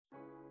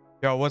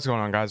Yo, what's going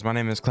on, guys? My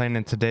name is Clay, and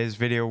in today's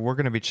video we're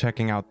going to be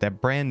checking out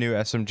that brand new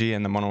SMG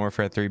in the Modern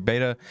Warfare 3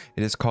 beta.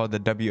 It is called the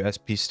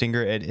WSP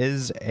Stinger. It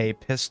is a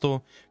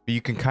pistol, but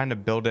you can kind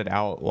of build it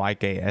out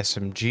like a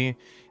SMG.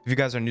 If you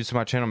guys are new to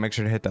my channel, make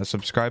sure to hit that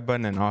subscribe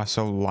button and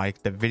also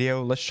like the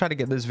video. Let's try to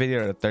get this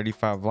video to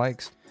 35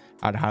 likes.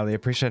 I'd highly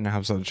appreciate it, and it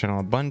helps out the channel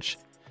a bunch.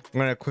 I'm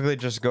going to quickly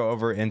just go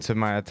over into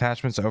my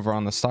attachments. Over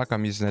on the stock,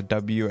 I'm using the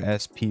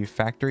WSP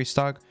factory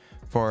stock.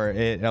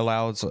 It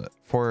allows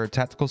for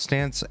tactical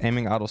stance,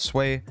 aiming auto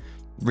sway,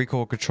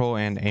 recoil control,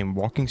 and aim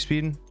walking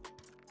speed.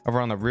 Over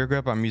on the rear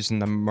grip, I'm using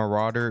the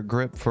Marauder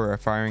grip for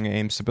firing and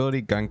aim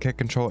stability, gun kick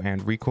control,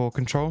 and recoil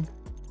control.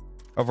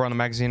 Over on the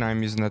magazine,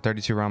 I'm using the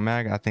 32 round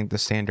mag. I think the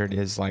standard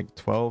is like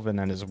 12, and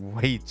that is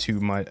way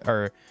too much,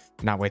 or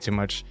not way too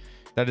much.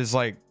 That is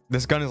like,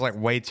 this gun is like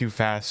way too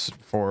fast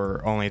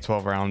for only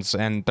 12 rounds,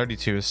 and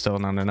 32 is still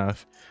not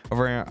enough.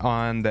 Over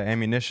on the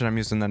ammunition, I'm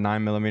using the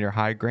 9mm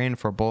high grain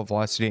for bullet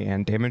velocity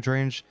and damage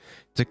range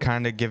to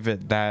kind of give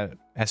it that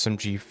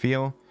SMG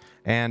feel.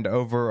 And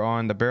over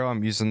on the barrel,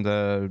 I'm using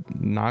the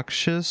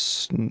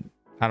Noxious,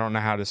 I don't know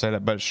how to say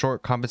that, but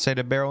short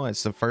compensated barrel.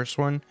 It's the first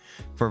one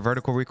for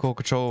vertical recoil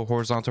control,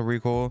 horizontal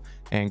recoil,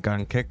 and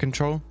gun kick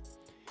control.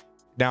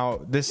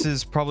 Now, this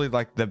is probably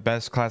like the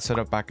best class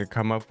setup I could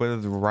come up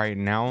with right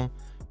now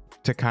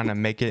to kind of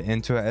make it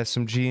into a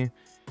SMG.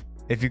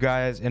 If you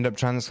guys end up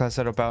trying this class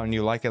setup out and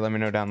you like it, let me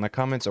know down in the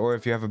comments. Or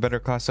if you have a better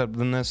class setup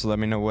than this, let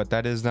me know what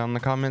that is down in the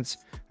comments.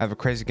 I have a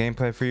crazy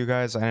gameplay for you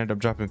guys. I ended up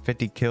dropping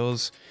 50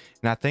 kills,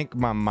 and I think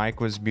my mic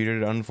was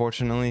muted,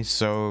 unfortunately,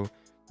 so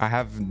I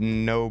have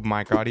no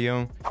mic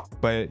audio,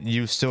 but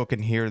you still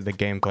can hear the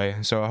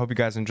gameplay. So I hope you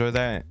guys enjoy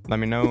that. Let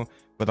me know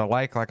with a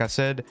like I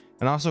said,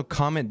 and also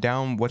comment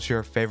down what's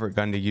your favorite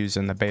gun to use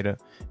in the beta,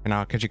 and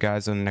I'll catch you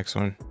guys in the next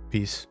one.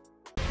 Peace.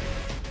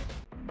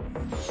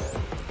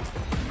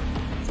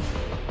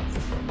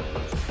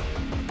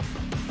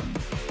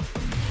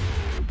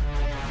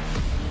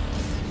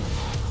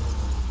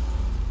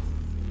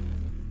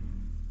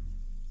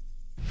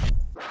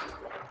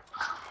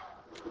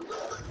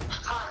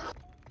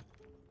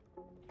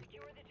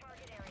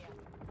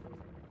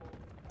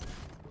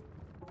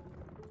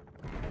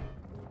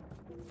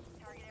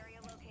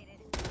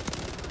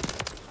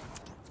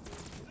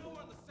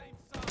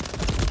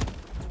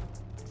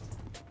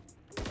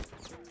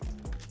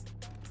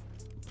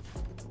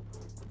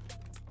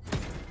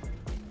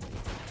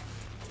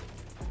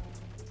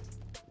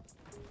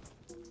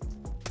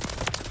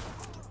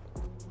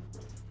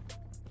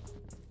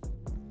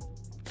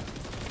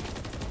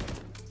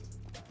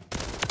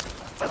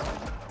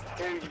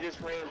 Dude, you just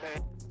ran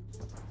back.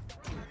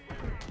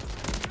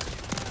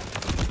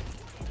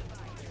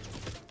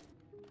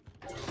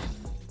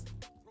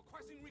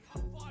 Requesting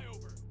recon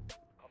flyover.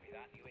 Copy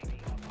that. UAV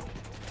online.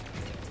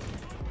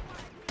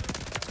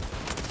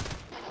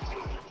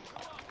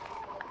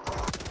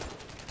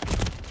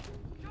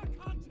 Got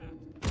contact.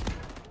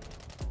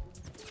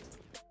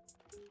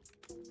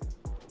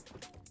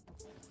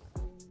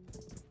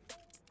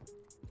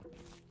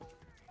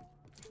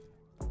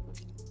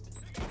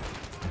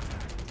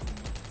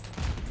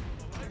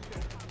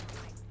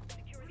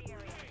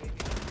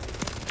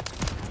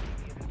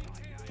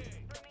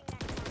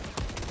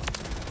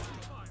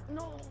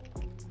 No.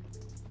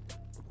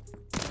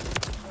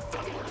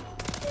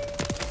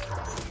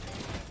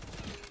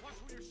 Watch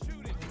where you're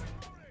shooting.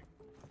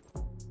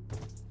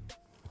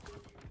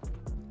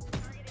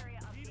 Target area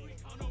updated. Need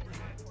recon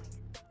overhead.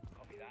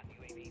 Copy that.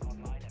 UAV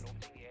online and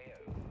orbiting the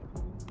AO.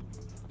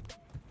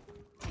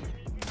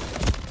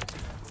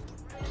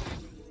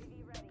 UAV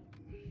ready.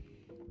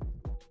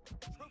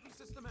 Trophy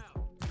system out.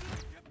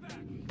 Get back.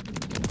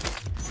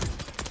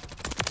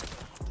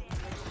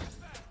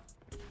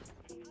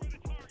 Through the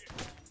target.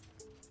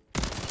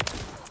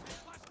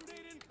 Flash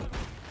grenade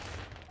incoming.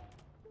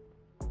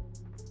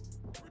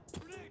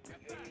 Grenade, get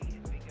back.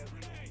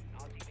 Grenade.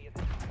 RTV at the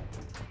top.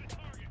 Through the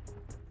target.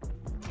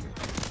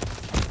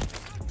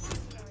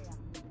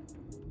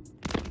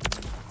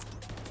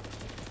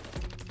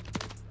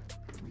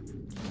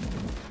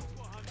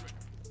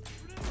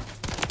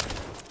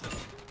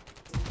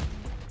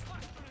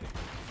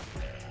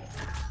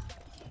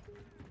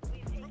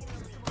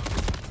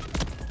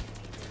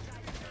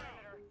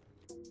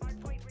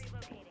 Hardpoint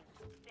relocating.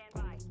 Stand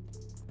by.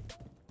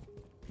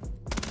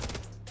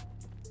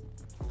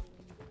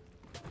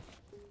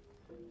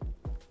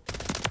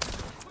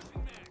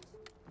 Pushing max.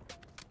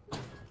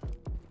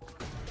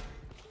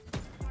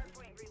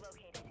 Hardpoint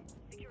relocated.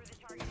 Secure the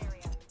target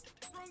area.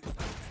 Drone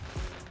detected.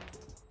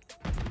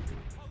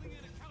 Calling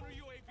in a counter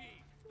UAV.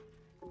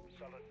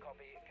 Solid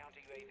copy.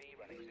 Counter UAV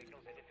running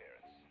signals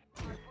interference.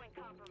 Hardpoint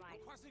compromised.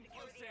 Requesting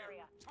Secure close the air.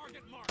 area.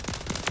 Target marked.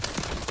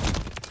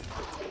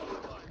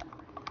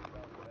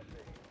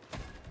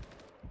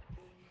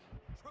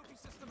 Trophy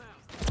system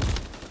out.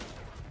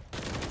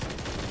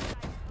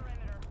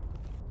 Perimeter.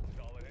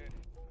 Solid in.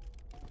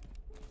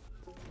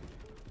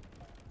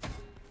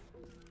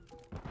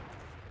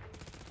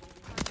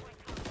 Hardpoint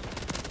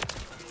compromised.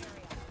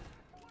 Area. UAV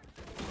online.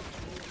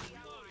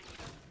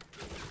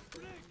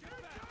 Grenade, get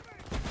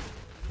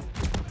back.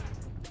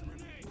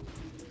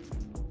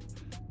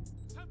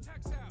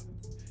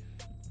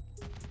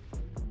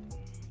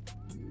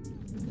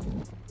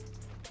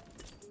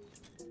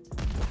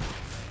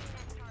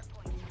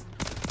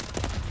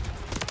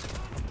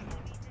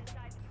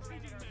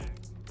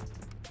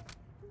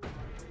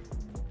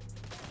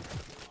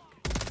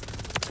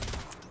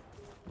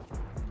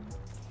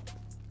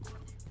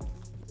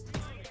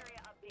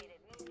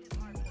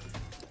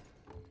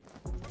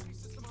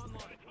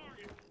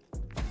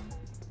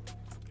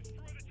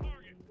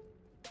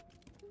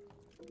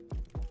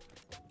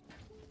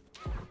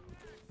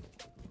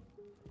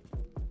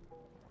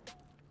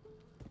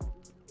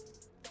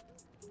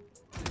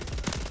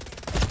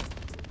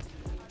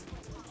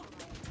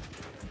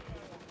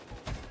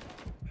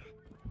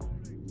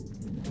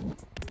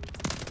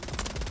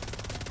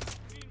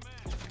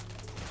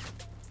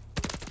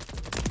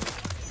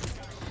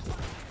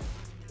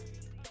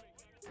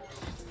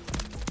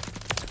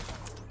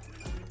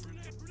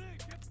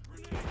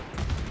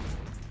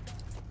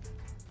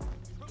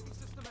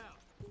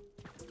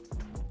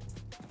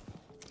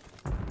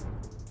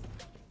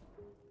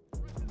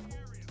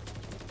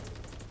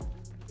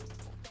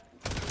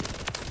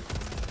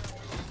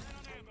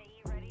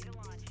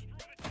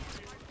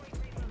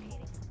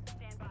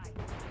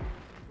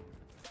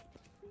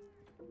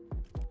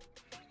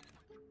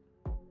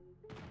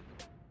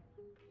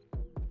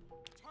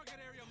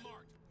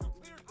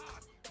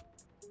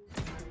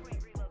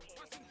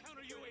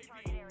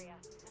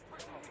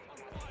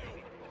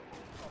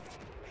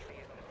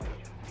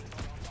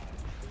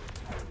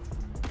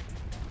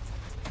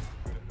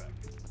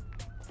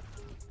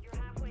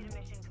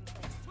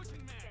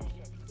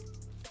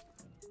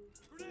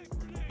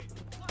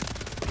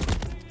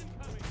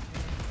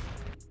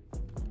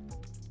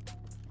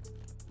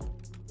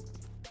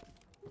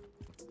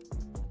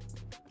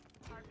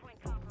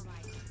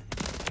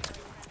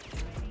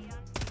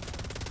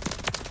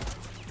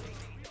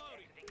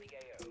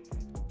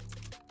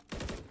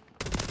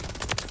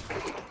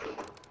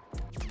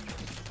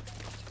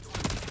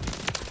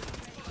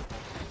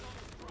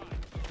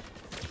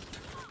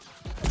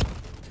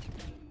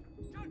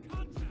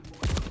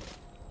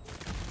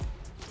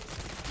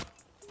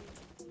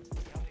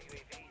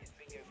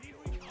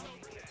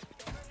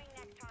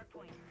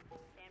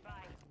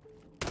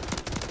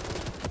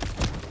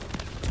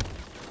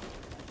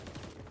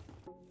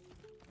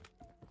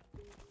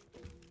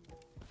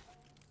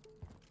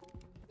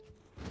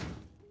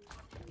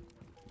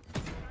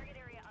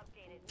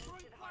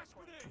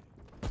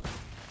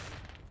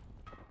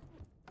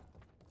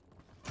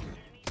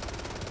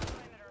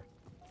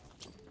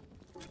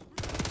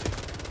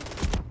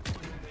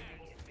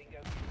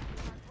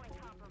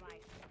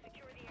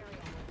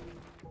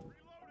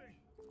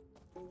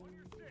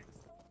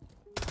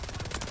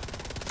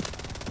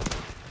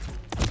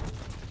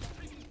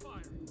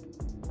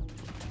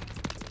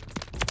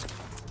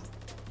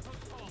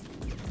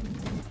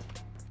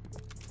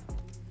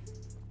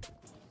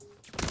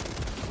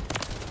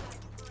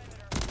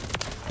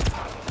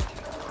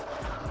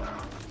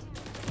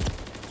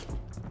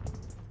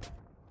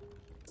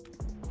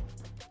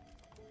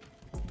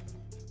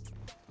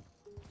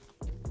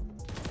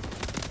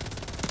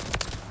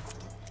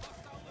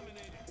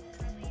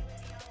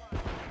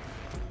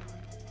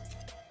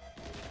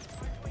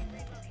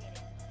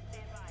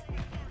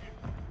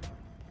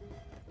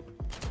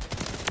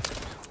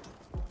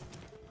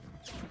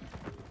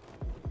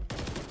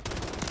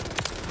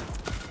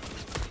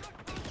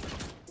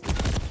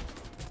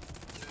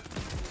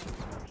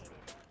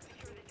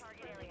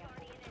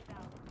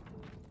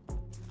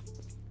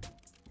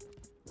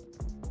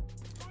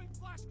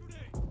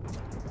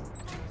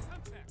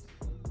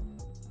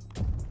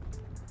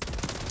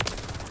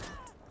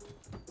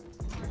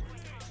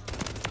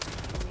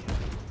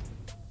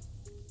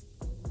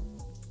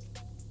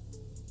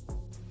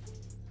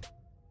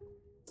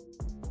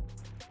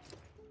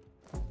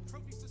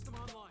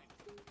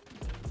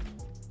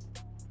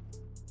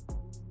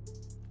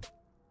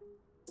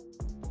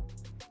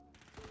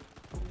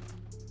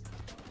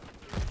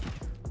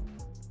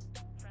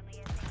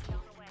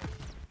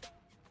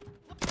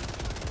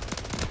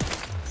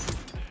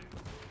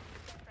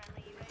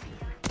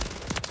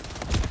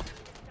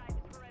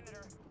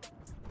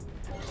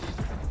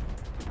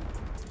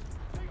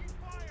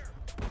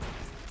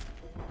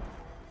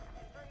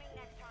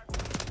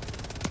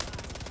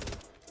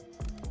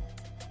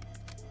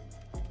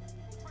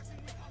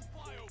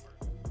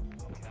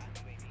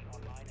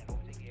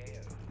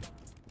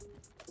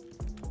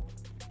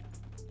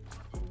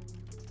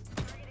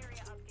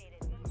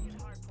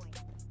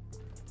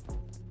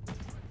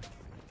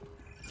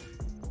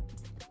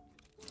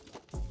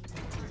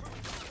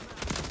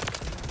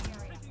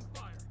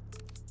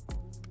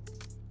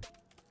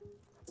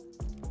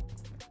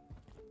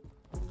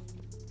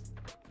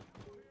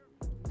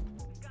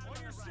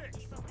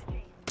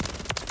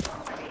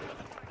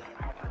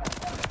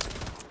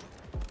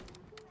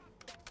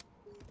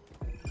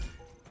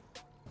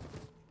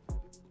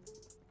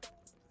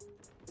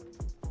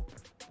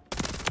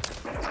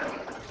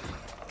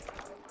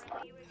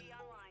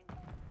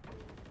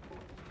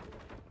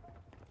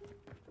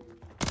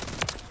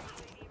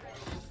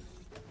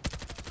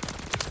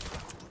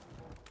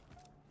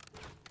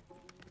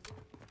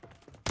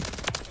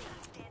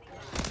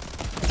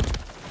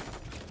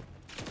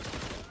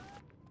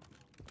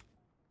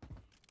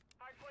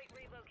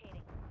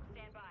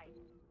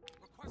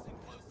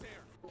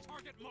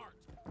 Target marked.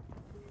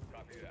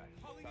 Copy that.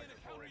 Calling in a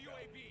counter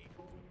UAV.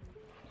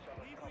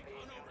 Solid copy.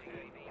 on Counter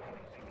overhead. UAV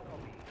running signal.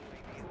 Copy.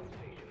 UAV on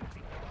station.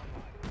 Signal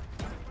online.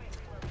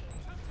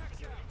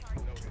 Contact out.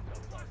 No hits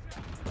on Flash target.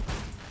 out.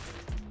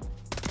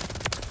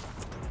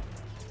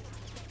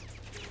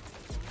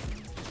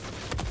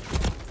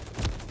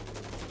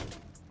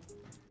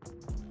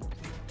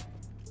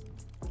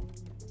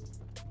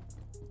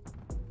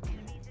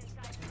 Enemies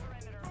inside the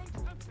perimeter. Throwing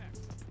contact.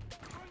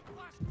 Throwing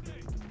flash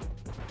grenade.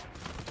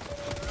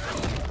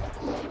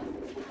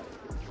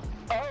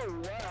 Oh,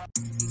 wow.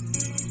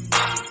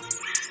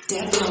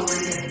 Dead